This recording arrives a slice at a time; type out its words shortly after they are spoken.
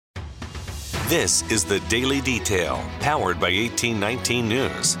This is the Daily Detail, powered by 1819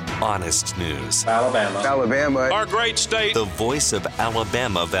 News. Honest news. Alabama. Our great state. The voice of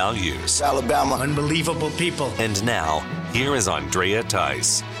Alabama values. Alabama. Unbelievable people. And now, here is Andrea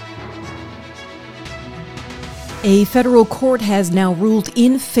Tice. A federal court has now ruled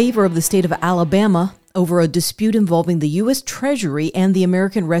in favor of the state of Alabama over a dispute involving the U.S. Treasury and the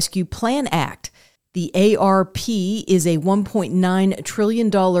American Rescue Plan Act. The ARP is a $1.9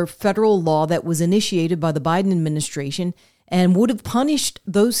 trillion federal law that was initiated by the Biden administration and would have punished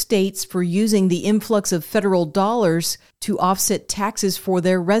those states for using the influx of federal dollars to offset taxes for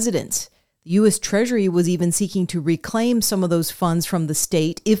their residents. The U.S. Treasury was even seeking to reclaim some of those funds from the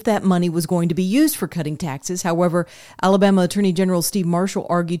state if that money was going to be used for cutting taxes. However, Alabama Attorney General Steve Marshall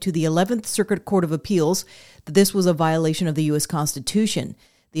argued to the 11th Circuit Court of Appeals that this was a violation of the U.S. Constitution.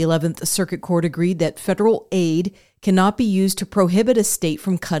 The 11th Circuit Court agreed that federal aid cannot be used to prohibit a state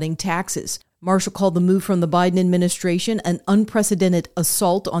from cutting taxes. Marshall called the move from the Biden administration an unprecedented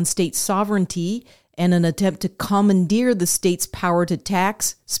assault on state sovereignty and an attempt to commandeer the state's power to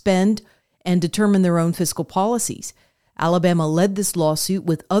tax, spend, and determine their own fiscal policies. Alabama led this lawsuit,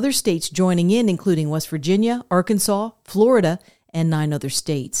 with other states joining in, including West Virginia, Arkansas, Florida, and 9 other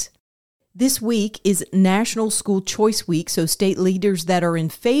states. This week is National School Choice Week, so state leaders that are in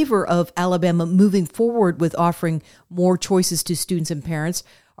favor of Alabama moving forward with offering more choices to students and parents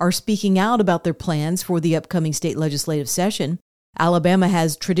are speaking out about their plans for the upcoming state legislative session. Alabama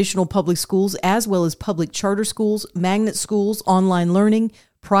has traditional public schools as well as public charter schools, magnet schools, online learning,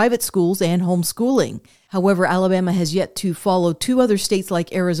 private schools, and homeschooling. However, Alabama has yet to follow 2 other states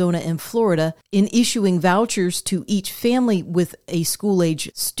like Arizona and Florida in issuing vouchers to each family with a school-age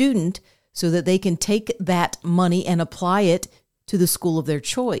student so that they can take that money and apply it to the school of their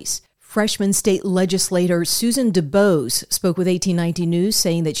choice. Freshman state legislator Susan DuBose spoke with 1819 News,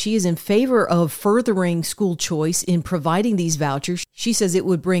 saying that she is in favor of furthering school choice in providing these vouchers. She says it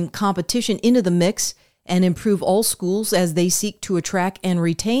would bring competition into the mix and improve all schools as they seek to attract and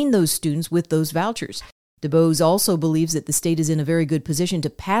retain those students with those vouchers. DuBose also believes that the state is in a very good position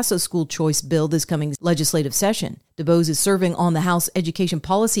to pass a school choice bill this coming legislative session. DuBose is serving on the House Education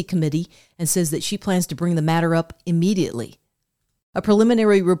Policy Committee and says that she plans to bring the matter up immediately. A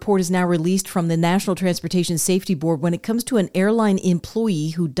preliminary report is now released from the National Transportation Safety Board when it comes to an airline employee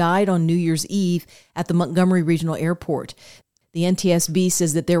who died on New Year's Eve at the Montgomery Regional Airport. The NTSB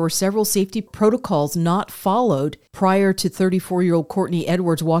says that there were several safety protocols not followed prior to 34-year-old Courtney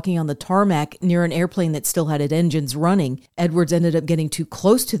Edwards walking on the tarmac near an airplane that still had its engines running. Edwards ended up getting too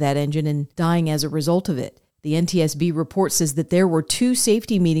close to that engine and dying as a result of it. The NTSB report says that there were 2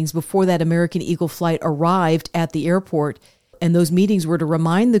 safety meetings before that American Eagle flight arrived at the airport, and those meetings were to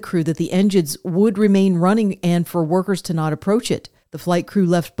remind the crew that the engines would remain running and for workers to not approach it. The flight crew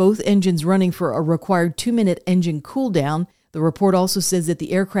left both engines running for a required 2-minute engine cool down. The report also says that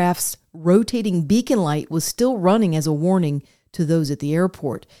the aircraft's rotating beacon light was still running as a warning to those at the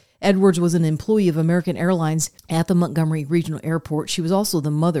airport. Edwards was an employee of American Airlines at the Montgomery Regional Airport. She was also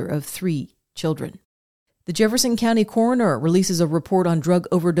the mother of 3 children. The Jefferson County coroner releases a report on drug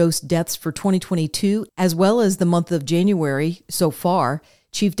overdose deaths for 2022, as well as the month of January so far.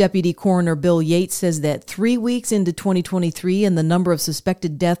 Chief Deputy Coroner Bill Yates says that 3 weeks into 2023, and the number of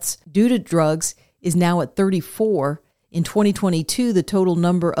suspected deaths due to drugs is now at 34. In 2022, the total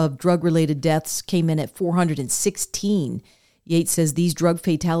number of drug-related deaths came in at 416. Yates says these drug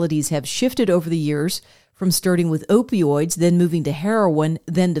fatalities have shifted over the years, from starting with opioids, then moving to heroin,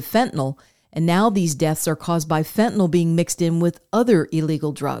 then to fentanyl, and now these deaths are caused by fentanyl being mixed in with other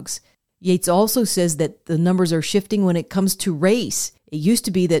illegal drugs. Yates also says that the numbers are shifting when it comes to race. It used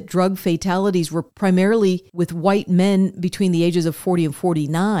to be that drug fatalities were primarily with white men between the ages of 40 and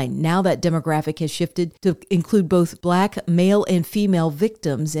 49. Now that demographic has shifted to include both black male and female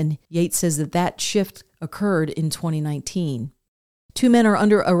victims, and Yates says that shift occurred in 2019. 2 men are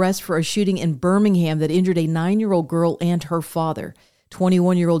under arrest for a shooting in Birmingham that injured a 9-year-old girl and her father.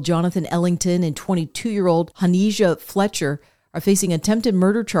 21-year-old Jonathan Ellington and 22-year-old Hanisha Fletcher are facing attempted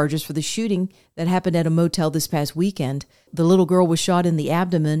murder charges for the shooting that happened at a motel this past weekend. The little girl was shot in the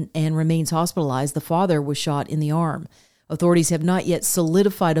abdomen and remains hospitalized. The father was shot in the arm. Authorities have not yet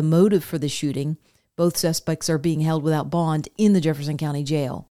solidified a motive for the shooting. Both suspects are being held without bond in the Jefferson County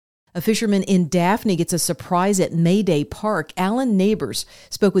Jail. A fisherman in Daphne gets a surprise at Mayday Park. Alan Neighbors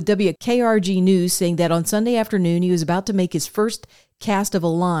spoke with WKRG News, saying that on Sunday afternoon he was about to make his first cast of a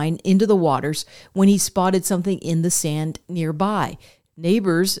line into the waters when he spotted something in the sand nearby.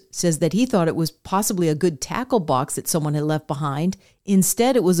 Neighbors says that he thought it was possibly a good tackle box that someone had left behind.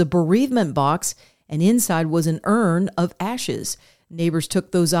 Instead, it was a bereavement box, and inside was an urn of ashes. Neighbors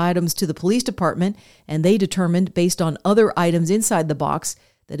took those items to the police department, and they determined, based on other items inside the box,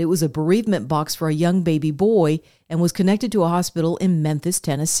 that it was a bereavement box for a young baby boy and was connected to a hospital in Memphis,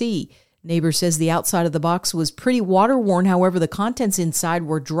 Tennessee. Neighbor says the outside of the box was pretty water-worn. However, the contents inside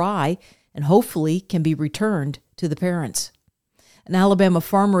were dry and hopefully can be returned to the parents. An Alabama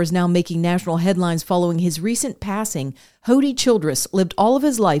farmer is now making national headlines following his recent passing. Hody Childress lived all of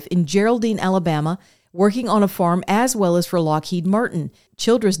his life in Geraldine, Alabama, working on a farm as well as for Lockheed Martin.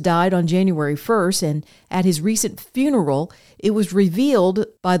 Childress died on January 1st, and at his recent funeral, it was revealed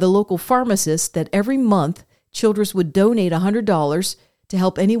by the local pharmacist that every month Childress would donate $100 to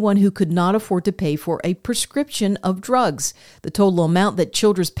help anyone who could not afford to pay for a prescription of drugs. The total amount that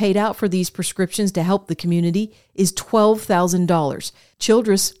Childress paid out for these prescriptions to help the community is $12,000.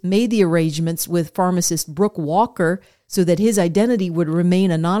 Childress made the arrangements with pharmacist Brooke Walker so that his identity would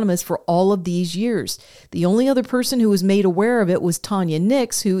remain anonymous for all of these years. The only other person who was made aware of it was Tanya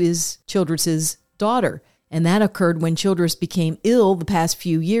Nix, who is Childress's daughter. And that occurred when Childress became ill the past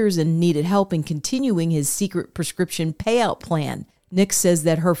few years and needed help in continuing his secret prescription payout plan. Nix says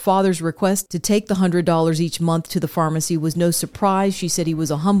that her father's request to take the $100 each month to the pharmacy was no surprise. She said he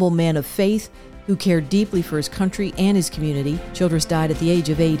was a humble man of faith who cared deeply for his country and his community. Childress died at the age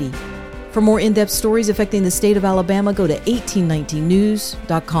of 80. For more in-depth stories affecting the state of Alabama, go to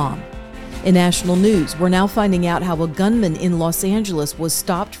 1819news.com. In national news, we're now finding out how a gunman in Los Angeles was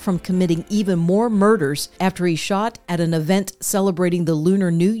stopped from committing even more murders after he shot at an event celebrating the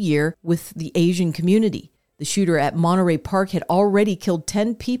Lunar New Year with the Asian community. The shooter at Monterey Park had already killed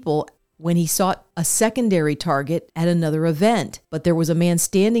 10 people when he sought a secondary target at another event. But there was a man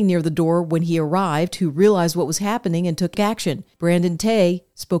standing near the door when he arrived who realized what was happening and took action. Brandon Tay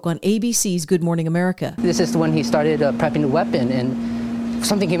spoke on ABC's Good Morning America. This is when he started prepping the weapon, and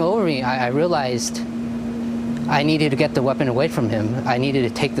something came over me. I realized I needed to get the weapon away from him. I needed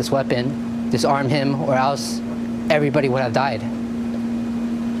to take this weapon, disarm him, or else everybody would have died.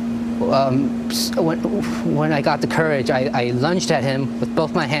 When I got the courage, I lunged at him with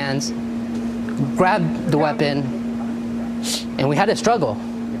both my hands, grabbed the weapon, and we had a struggle.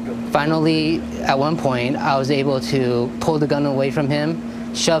 Finally, at one point, I was able to pull the gun away from him,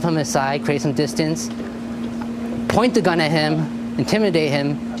 shove him aside, create some distance, point the gun at him, intimidate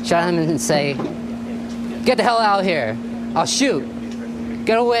him, shout at him and say, "Get the hell out of here. I'll shoot.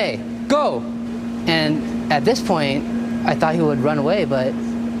 Get away. Go." And at this point, I thought he would run away, but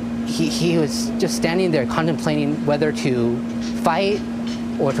he was just standing there contemplating whether to fight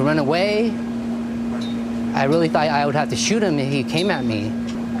or to run away. I really thought I would have to shoot him if he came at me.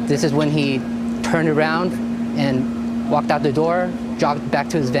 This is when he turned around and walked out the door, jogged back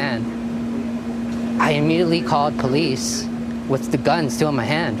to his van. I immediately called police with the gun still in my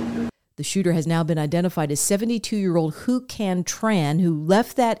hand. The shooter has now been identified as 72-year-old Hu Can Tran, who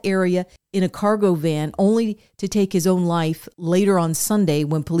left that area in a cargo van only to take his own life later on Sunday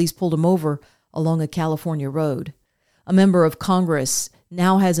when police pulled him over along a California road. A member of Congress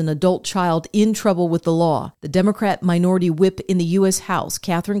now has an adult child in trouble with the law. The Democrat minority whip in the U.S. House,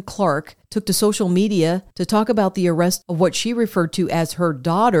 Katherine Clark, took to social media to talk about the arrest of what she referred to as her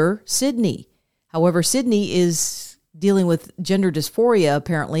daughter, Sydney. However, Sydney is dealing with gender dysphoria,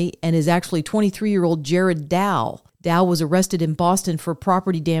 apparently, and is actually 23-year-old Jared Dow. Dow was arrested in Boston for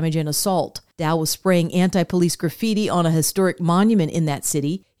property damage and assault. Dow was spraying anti-police graffiti on a historic monument in that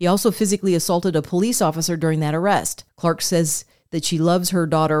city. He also physically assaulted a police officer during that arrest. Clark says that she loves her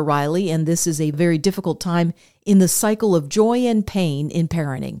daughter, Riley, and this is a very difficult time in the cycle of joy and pain in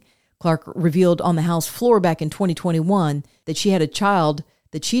parenting. Clark revealed on the House floor back in 2021 that she had a child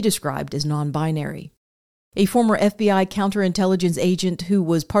that she described as non-binary. A former FBI counterintelligence agent who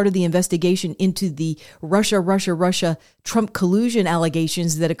was part of the investigation into the Russia Trump collusion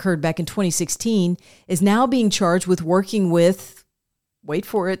allegations that occurred back in 2016 is now being charged with working with, wait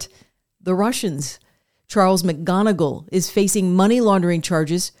for it, the Russians. Charles McGonigal is facing money laundering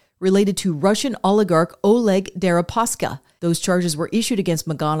charges related to Russian oligarch Oleg Deripaska. Those charges were issued against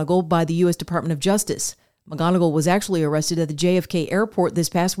McGonigal by the U.S. Department of Justice. McGonigal was actually arrested at the JFK airport this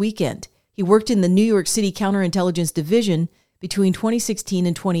past weekend. He worked in the New York City Counterintelligence Division between 2016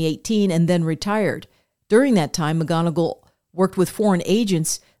 and 2018 and then retired. During that time, McGonigal worked with foreign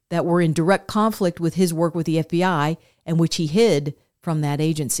agents that were in direct conflict with his work with the FBI and which he hid from that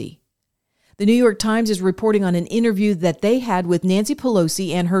agency. The New York Times is reporting on an interview that they had with Nancy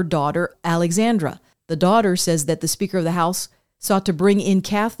Pelosi and her daughter, Alexandra. The daughter says that the Speaker of the House sought to bring in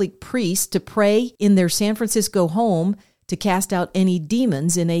Catholic priests to pray in their San Francisco home to cast out any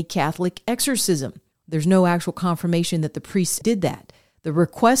demons in a Catholic exorcism. There's no actual confirmation that the priests did that. The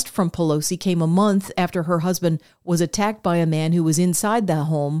request from Pelosi came a month after her husband was attacked by a man who was inside the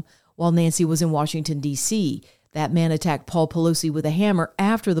home while Nancy was in Washington, D.C. That man attacked Paul Pelosi with a hammer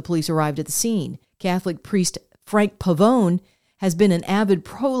after the police arrived at the scene. Catholic priest Frank Pavone has been an avid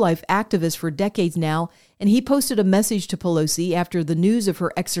pro-life activist for decades now, and he posted a message to Pelosi after the news of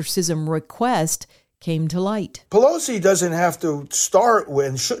her exorcism request came to light. Pelosi doesn't have to start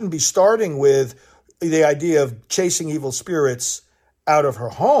with, shouldn't be starting with the idea of chasing evil spirits out of her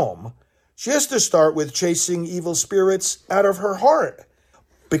home. She has to start with chasing evil spirits out of her heart,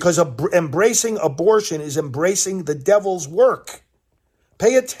 because embracing abortion is embracing the devil's work.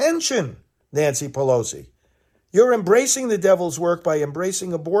 Pay attention, Nancy Pelosi. You're embracing the devil's work by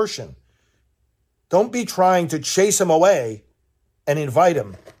embracing abortion. Don't be trying to chase him away and invite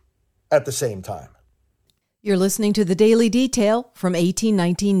him at the same time. You're listening to The Daily Detail from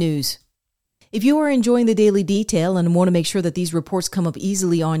 1819 News. If you are enjoying The Daily Detail and want to make sure that these reports come up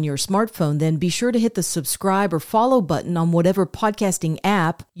easily on your smartphone, then be sure to hit the subscribe or follow button on whatever podcasting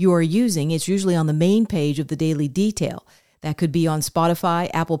app you are using. It's usually on the main page of The Daily Detail. That could be on Spotify,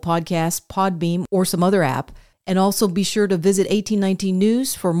 Apple Podcasts, Podbeam, or some other app. And also be sure to visit 1819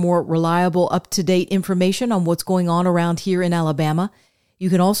 News for more reliable, up-to-date information on what's going on around here in Alabama. You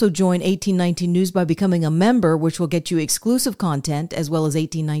can also join 1819 News by becoming a member, which will get you exclusive content as well as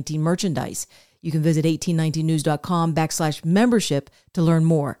 1819 merchandise. You can visit 1819news.com/membership to learn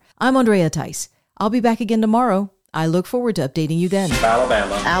more. I'm Andrea Tice. I'll be back again tomorrow. I look forward to updating you then.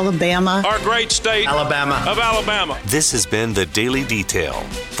 Alabama. Our great state. Alabama. Of Alabama. This has been The Daily Detail.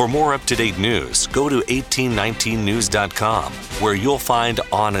 For more up-to-date news, go to 1819news.com, where you'll find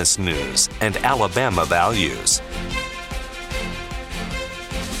honest news and Alabama values.